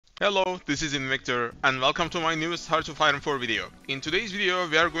Hello, this is Invictor and welcome to my newest Heart of Iron 4 video. In today's video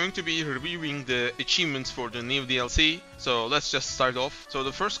we are going to be reviewing the achievements for the new DLC, so let's just start off. So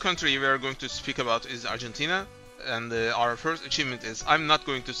the first country we are going to speak about is Argentina, and our first achievement is, I'm not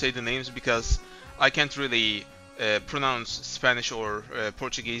going to say the names because I can't really pronounce Spanish or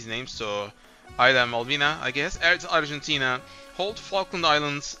Portuguese names, so Isla Malvina, I guess. Argentina, hold Falkland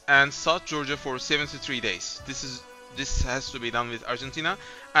Islands and South Georgia for 73 days. This has to be done with Argentina,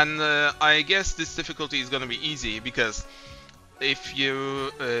 and I guess this difficulty is gonna be easy because if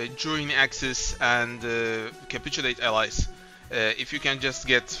you join Axis and capitulate allies, if you can just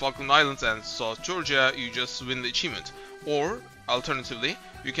get Falkland Islands and South Georgia, you just win the achievement. Or alternatively,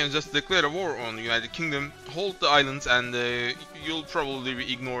 you can just declare a war on the United Kingdom, hold the islands, and you'll probably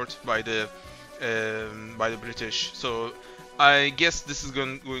be ignored by the British. So I guess this is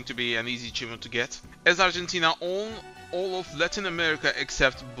going to be an easy achievement to get. As Argentina own all of Latin America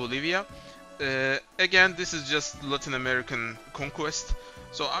except Bolivia, again this is just Latin American conquest.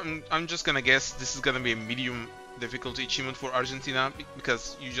 So I'm just gonna guess this is gonna be a medium difficulty achievement for Argentina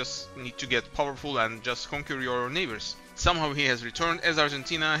because you just need to get powerful and just conquer your neighbors. Somehow he has returned as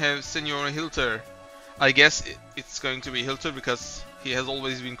Argentina have Senor Hilter. I guess it's going to be Hilter because he has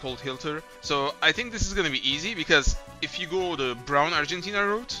always been called Hilter. So I think this is going to be easy because if you go the brown Argentina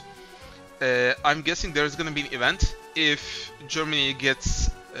route, I'm guessing there's going to be an event if Germany gets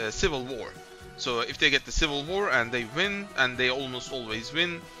a civil war. So if they get the civil war and they win, and they almost always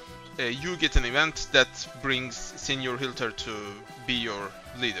win, you get an event that brings Senor Hilter to be your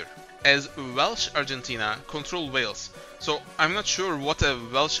leader. As Welsh Argentina control Wales. So I'm not sure what a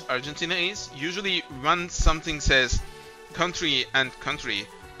Welsh Argentina is. Usually when something says country and country,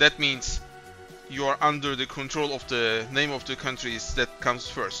 that means you are under the control of the name of the countries that comes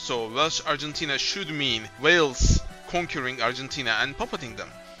first. So Welsh Argentina should mean Wales conquering Argentina and puppeting them.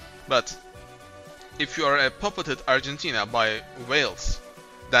 But if you are a puppeted Argentina by Wales,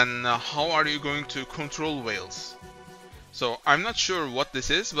 then how are you going to control Wales? So I'm not sure what this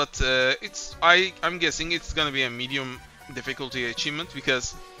is, but I'm guessing it's gonna be a medium difficulty achievement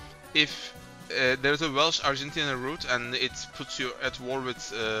because if there's a Welsh Argentina route and it puts you at war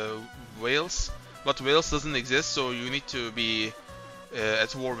with Wales, but Wales doesn't exist, so you need to be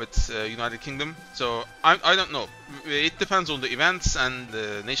at war with United Kingdom. So I don't know. It depends on the events and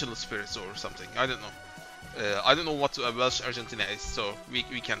the national spirits or something. I don't know. I don't know what a Welsh Argentina is, so we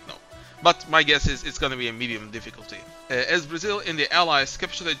can't know. But my guess is it's gonna be a medium difficulty. As Brazil and the Allies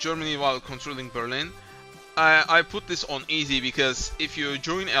capitulate Germany while controlling Berlin, I put this on easy because if you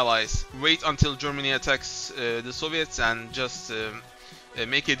join Allies, wait until Germany attacks the Soviets and just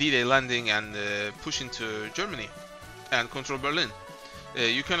make a D-Day landing and push into Germany and control Berlin.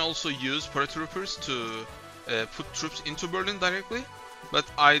 You can also use paratroopers to put troops into Berlin directly, but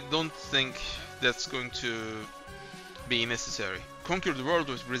I don't think that's going to be necessary. Conquer the world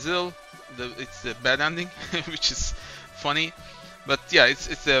with Brazil. It's the bad ending, which is funny, but yeah,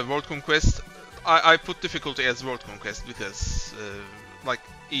 it's a world conquest. I put difficulty as world conquest because like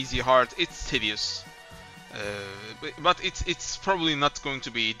easy, hard, it's tedious, but it's probably not going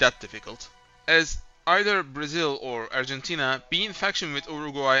to be that difficult. As either Brazil or Argentina be in faction with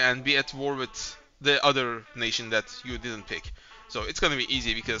Uruguay and be at war with the other nation that you didn't pick. So it's gonna be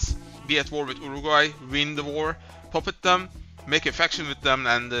easy because be at war with Uruguay, win the war, puppet them, make a faction with them,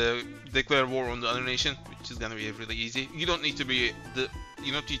 and declare war on the other nation, which is gonna be really easy. You don't need to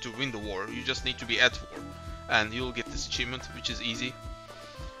win the war. You just need to be at war, and you'll get this achievement, which is easy.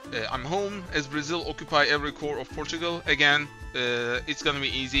 I'm home as Brazil occupy every core of Portugal. Again, it's gonna be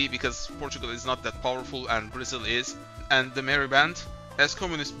easy because Portugal is not that powerful and Brazil is. And the Merry Band, as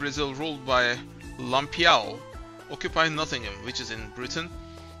communist Brazil ruled by Lampião, occupy Nottingham, which is in Britain.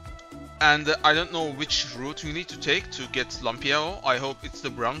 And I don't know which route you need to take to get Lampião. I hope it's the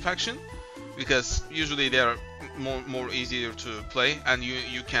brown faction, because usually they are more easier to play, and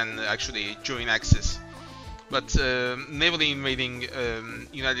you can actually join Axis. But navally invading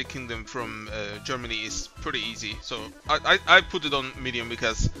United Kingdom from Germany is pretty easy. So I put it on medium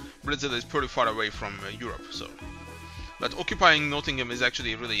because Brazil is pretty far away from Europe. So, but occupying Nottingham is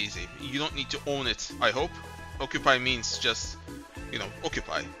actually really easy. You don't need to own it, I hope. Occupy means just, you know,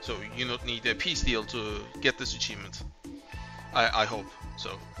 occupy. So you don't need a peace deal to get this achievement. I hope. So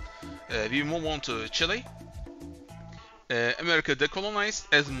we move on to Chile. America decolonized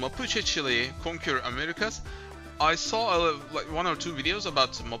as Mapuche Chile conquer Americas. I saw like 1 or 2 videos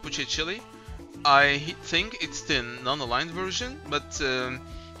about Mapuche Chile. I think it's the non-aligned version, but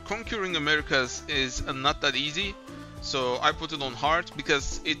conquering Americas is not that easy. So I put it on hard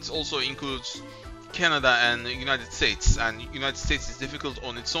because it also includes Canada and United States, and United States is difficult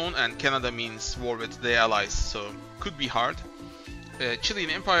on its own, and Canada means war with the allies, so could be hard. Chilean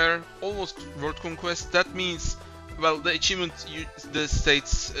Empire, almost world conquest. That means, well, the achievement the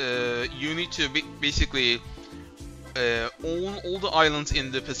states you need to basically own all the islands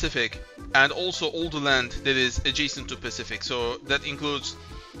in the Pacific and also all the land that is adjacent to Pacific. So that includes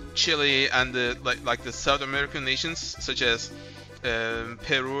Chile and the like the South American nations such as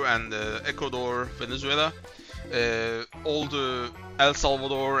Peru and Ecuador, Venezuela, all the El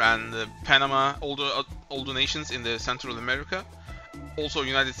Salvador and Panama, all the nations in the Central America, also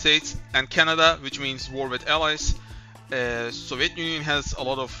United States and Canada, which means war with allies. Soviet Union has a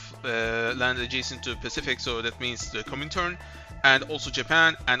lot of land adjacent to Pacific, so that means the Comintern, and also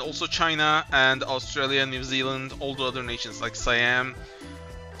Japan, and also China, and Australia, New Zealand, all the other nations like Siam.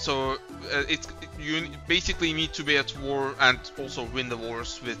 So you basically need to be at war and also win the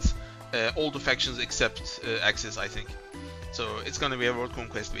wars with all the factions except Axis, I think. So it's gonna be a world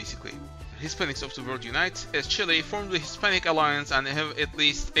conquest basically. Hispanics of the world unite. As Chile, form the Hispanic Alliance and have at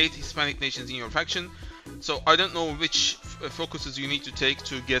least 8 Hispanic nations in your faction. So I don't know which focuses you need to take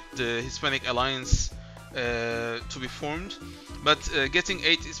to get the Hispanic Alliance to be formed, but getting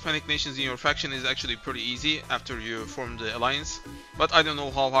 8 Hispanic nations in your faction is actually pretty easy after you form the alliance. But I don't know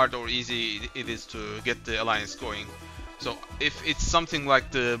how hard or easy it is to get the alliance going. So if it's something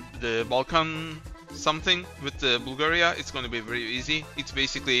like the Balkan something with Bulgaria, it's going to be very easy. It's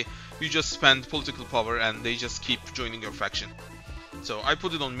basically you just spend political power and they just keep joining your faction. So I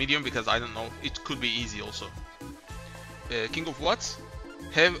put it on medium because I don't know, it could be easy also. King of what?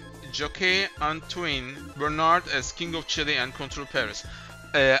 Have Jacques Antoine Bernard as King of Chile and control Paris.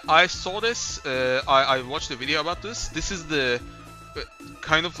 I saw this, I watched a video about this. This is the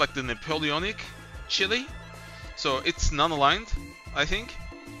kind of like the Napoleonic Chile. So it's non-aligned, I think.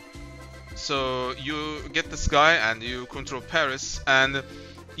 So you get this guy and you control Paris, and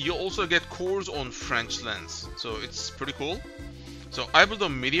you also get cores on French lands. So it's pretty cool. So I put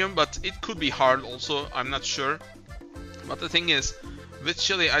on medium, but it could be hard also, I'm not sure. But the thing is, with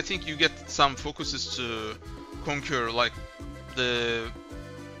Chile, I think you get some focuses to conquer like the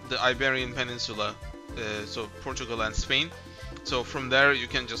Iberian Peninsula, so Portugal and Spain. So from there you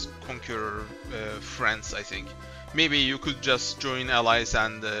can just conquer France, I think. Maybe you could just join allies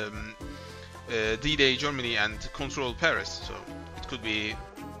and D-Day Germany and control Paris. So it could be,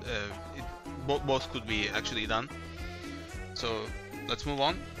 both could be actually done. So let's move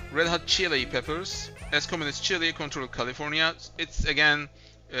on. Red Hot Chili Peppers. As Communist Chile control California. It's again,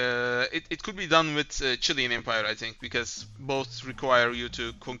 it could be done with Chilean Empire, I think, because both require you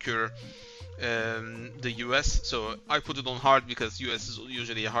to conquer the US. So I put it on hard because US is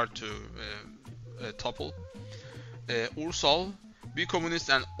usually hard to topple. Ursal, be communist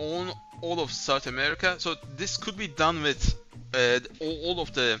and own all of South America. So this could be done with all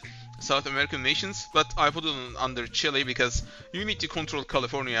of the South American nations, but I put it under Chile because you need to control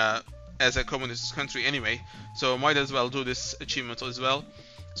California as a communist country anyway, so might as well do this achievement as well.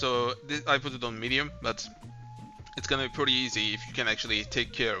 So I put it on medium, but it's gonna be pretty easy if you can actually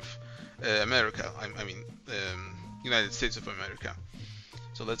take care of America, I mean United States of America.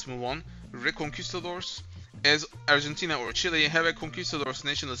 So let's move on. Reconquistadors. As Argentina or Chile, have a conquistadors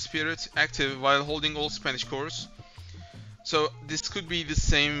national spirit active while holding all Spanish cores. So this could be the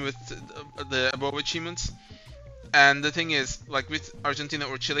same with the above achievements. And the thing is, like with Argentina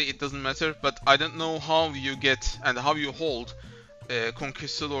or Chile, it doesn't matter, but I don't know how you get and how you hold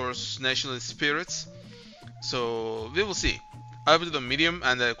conquistadors national spirits. So we will see. I put it on medium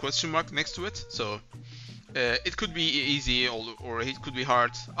and a question mark next to it. So it could be easy or it could be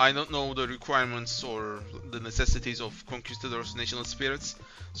hard. I don't know the requirements or the necessities of conquistadors national spirits.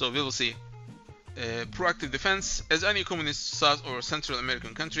 So we will see. Proactive defense. As any communist South or Central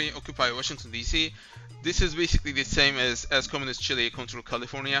American country, occupy Washington DC. This is basically the same as communist Chile control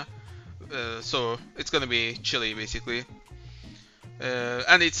California. So it's gonna be Chile basically.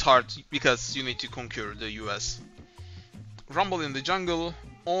 And it's hard because you need to conquer the US. Rumble in the jungle.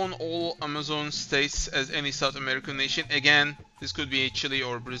 Own all Amazon states as any South American nation. Again, this could be Chile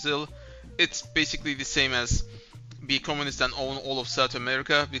or Brazil. It's basically the same as be communist and own all of South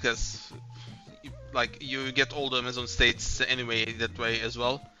America because like you get all the Amazon states anyway that way as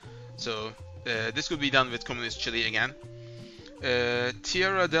well. So this could be done with communist Chile again.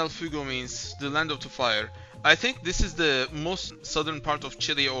 Tierra del Fuego means the land of the fire. I think this is the most southern part of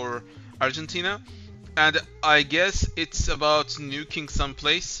Chile or Argentina, and I guess it's about nuking some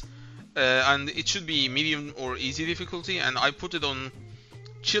place, and it should be medium or easy difficulty, and I put it on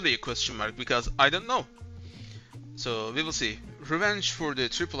Chile question mark because I don't know. So we will see. Revenge for the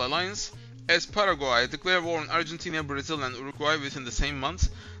Triple Alliance. as Paraguay declare war on Argentina, Brazil, and Uruguay within the same month.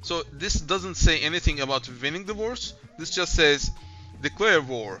 So this doesn't say anything about winning the wars. This just says declare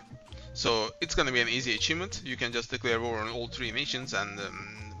war. So it's gonna be an easy achievement. You can just declare war on all three nations and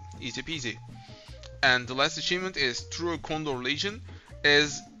easy peasy. And the last achievement is True Condor Legion,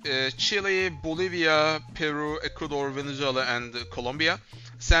 as Chile, Bolivia, Peru, Ecuador, Venezuela, and Colombia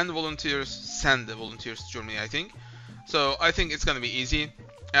send volunteers to Germany, I think. So I think it's gonna be easy,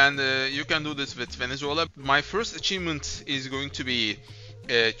 and you can do this with Venezuela. My first achievement is going to be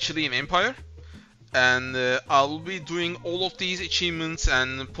Chilean Empire, and I'll be doing all of these achievements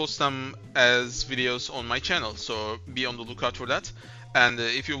and post them as videos on my channel, so be on the lookout for that. And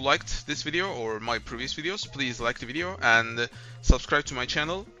if you liked this video or my previous videos, please like the video and subscribe to my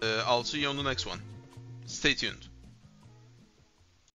channel. I'll see you on the next one. Stay tuned.